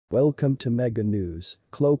Welcome to Mega News.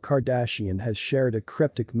 Khloe Kardashian has shared a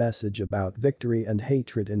cryptic message about victory and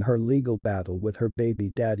hatred in her legal battle with her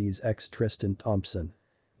baby daddy's ex Tristan Thompson.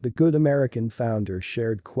 The Good American founder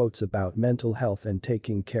shared quotes about mental health and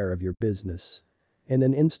taking care of your business. In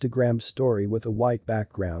an Instagram story with a white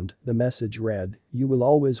background, the message read, "You will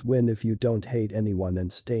always win if you don't hate anyone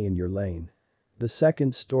and stay in your lane." The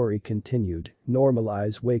second story continued,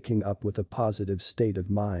 "Normalize waking up with a positive state of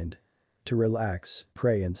mind. To relax,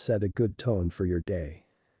 pray and set a good tone for your day."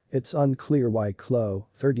 It's unclear why Khloe,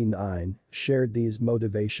 39, shared these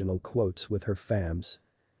motivational quotes with her fams.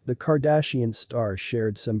 The Kardashian star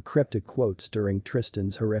shared some cryptic quotes during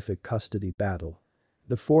Tristan's horrific custody battle.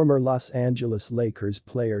 The former Los Angeles Lakers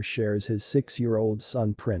player shares his 6-year-old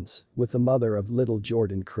son Prince with the mother of little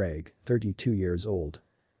Jordan Craig, 32 years old.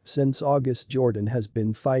 Since August, Jordan has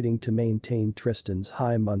been fighting to maintain Tristan's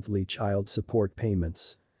high monthly child support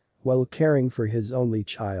payments. While caring for his only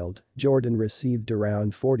child, Jordan received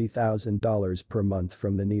around $40,000 per month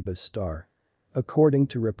from the Nebus star. According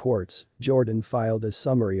to reports, Jordan filed a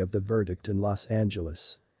summary of the verdict in Los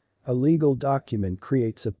Angeles. A legal document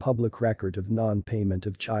creates a public record of non-payment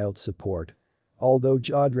of child support. Although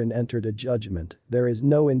Jordan entered a judgment, there is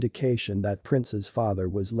no indication that Prince's father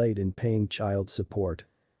was late in paying child support.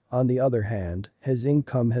 On the other hand, his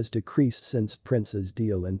income has decreased since Prince's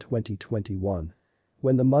deal in 2021.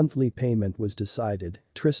 When the monthly payment was decided,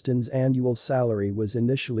 Tristan's annual salary was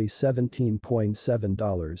initially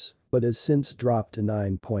 $17.7, but has since dropped to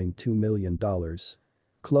 $9.2 million.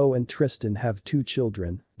 Khloe and Tristan have 2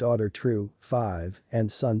 children, daughter True, 5,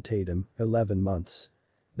 and son Tatum, 11 months.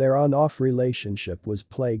 Their on-off relationship was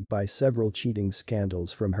plagued by several cheating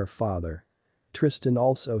scandals from her father. Tristan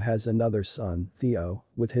also has another son, Theo,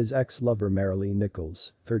 with his ex-lover Marilee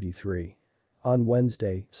Nichols, 33. On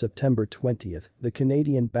Wednesday, September 20, the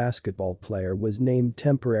Canadian basketball player was named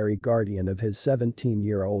temporary guardian of his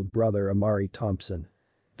 17-year-old brother Amari Thompson.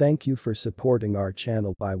 Thank you for supporting our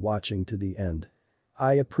channel by watching to the end.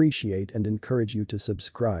 I appreciate and encourage you to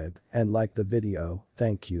subscribe and like the video,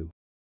 thank you.